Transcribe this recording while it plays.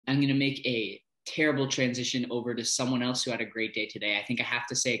I'm going to make a terrible transition over to someone else who had a great day today. I think I have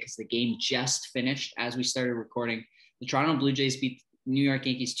to say, because the game just finished as we started recording. The Toronto Blue Jays beat New York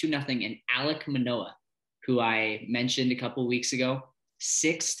Yankees 2-0, and Alek Menoah, who I mentioned a couple of weeks ago,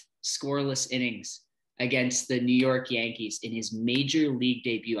 6 scoreless innings against the New York Yankees in his major league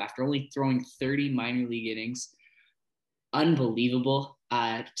debut after only throwing 30 minor league innings. Unbelievable.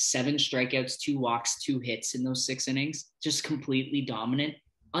 7 strikeouts, 2 walks, 2 hits in those 6 innings. Just completely dominant.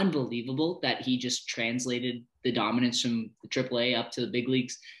 Unbelievable that he just translated the dominance from the AAA up to the big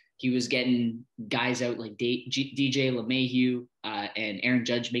leagues. He was getting guys out like DJ LeMahieu and Aaron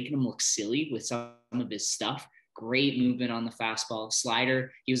Judge, making him look silly with some of his stuff. Great movement on the fastball.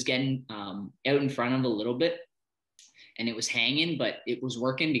 Slider, he was getting out in front of a little bit, and it was hanging, but it was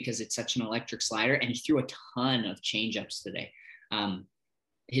working because it's such an electric slider, and he threw a ton of changeups today.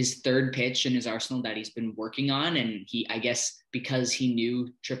 His third pitch in his arsenal that he's been working on, and I guess because he knew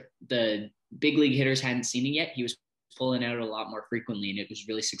the big league hitters hadn't seen it yet, he was pulling out a lot more frequently, and it was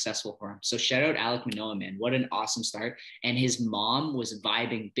really successful for him. So shout out Alek Menoah, man. What an awesome start. And his mom was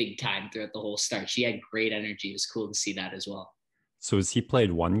vibing big time throughout the whole start. She had great energy. It was cool to see that as well. So has he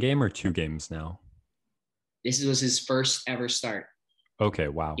played 1 game or 2 games now? This was his first ever start. Okay,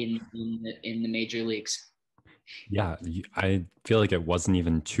 wow. In the major leagues. Yeah, I feel like it wasn't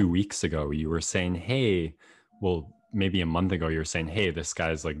even 2 weeks ago you were saying, hey, well, maybe a month ago you were saying, hey, this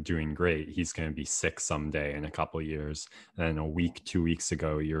guy's like doing great. He's going to be sick someday in a couple of years. And then a week, 2 weeks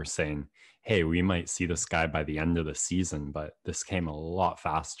ago, you were saying, hey, we might see this guy by the end of the season. But this came a lot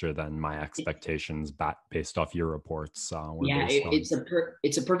faster than my expectations based off your reports.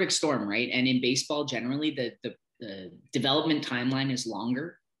 It's a perfect storm, right? And in baseball, generally, the development timeline is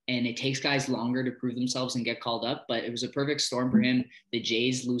longer, and it takes guys longer to prove themselves and get called up. But it was a perfect storm for him. The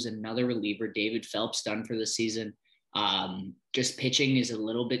Jays lose another reliever, David Phelps, done for the season. Just pitching is a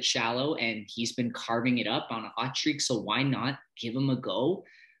little bit shallow, and he's been carving it up on a hot streak. So why not give him a go?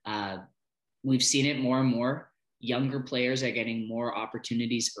 We've seen it more and more. Younger players are getting more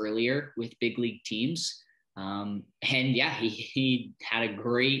opportunities earlier with big league teams. And yeah, he had a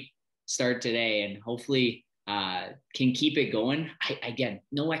great start today, and hopefully can keep it going. Again,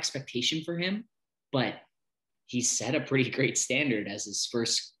 no expectation for him, but he set a pretty great standard as his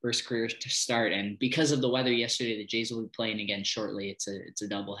first career to start. And because of the weather yesterday, the Jays will be playing again shortly. It's a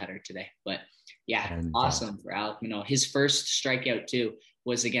doubleheader today. But yeah, and awesome for Alek Menoah. His first strikeout too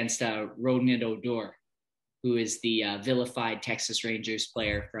was against Rougned Odor, who is the vilified Texas Rangers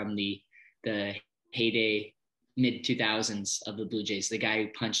player from the heyday mid 2000s of the Blue Jays, the guy who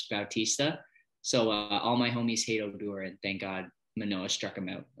punched Bautista. So all my homies hate Odor, and thank God Manoah struck him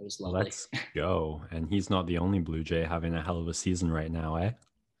out. It was lovely. Let's go. And he's not the only Blue Jay having a hell of a season right now, eh?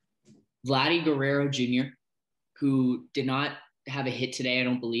 Vladdy Guerrero Jr., who did not have a hit today, I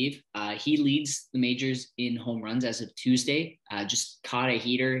don't believe. He leads the majors in home runs as of Tuesday. Just caught a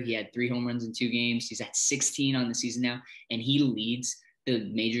heater. He had 3 home runs in 2 games. He's at 16 on the season now, and he leads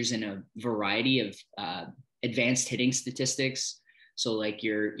the majors in a variety of advanced hitting statistics. So like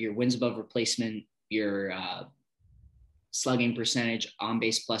your wins above replacement, your slugging percentage, on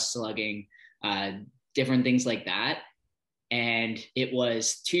base plus slugging, different things like that. And it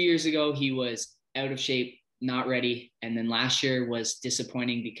was 2 years ago, he was out of shape, not ready. And then last year was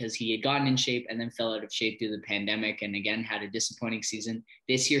disappointing because he had gotten in shape and then fell out of shape through the pandemic, and again had a disappointing season.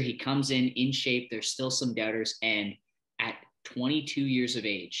 This year he comes in shape. There's still some doubters, and at 22 years of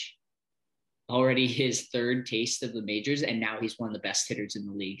age, already his 3rd taste of the majors, and now he's one of the best hitters in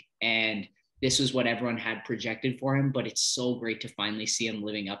the league. And this was what everyone had projected for him, but it's so great to finally see him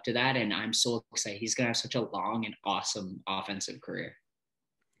living up to that. And I'm so excited. He's going to have such a long and awesome offensive career.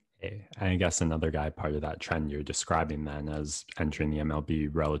 Hey, I guess another guy part of that trend you're describing then as entering the MLB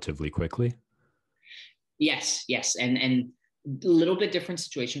relatively quickly. Yes. And a little bit different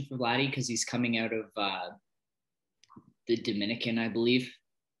situation for Vladdy because he's coming out of the Dominican, I believe.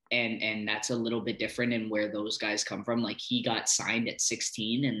 And that's a little bit different in where those guys come from. Like he got signed at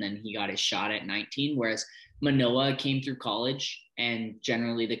 16 and then he got his shot at 19, whereas Manoah came through college, and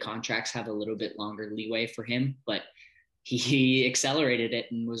generally the contracts have a little bit longer leeway for him, but he accelerated it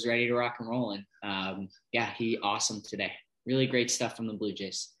and was ready to rock and roll. And he awesome today. Really great stuff from the Blue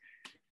Jays.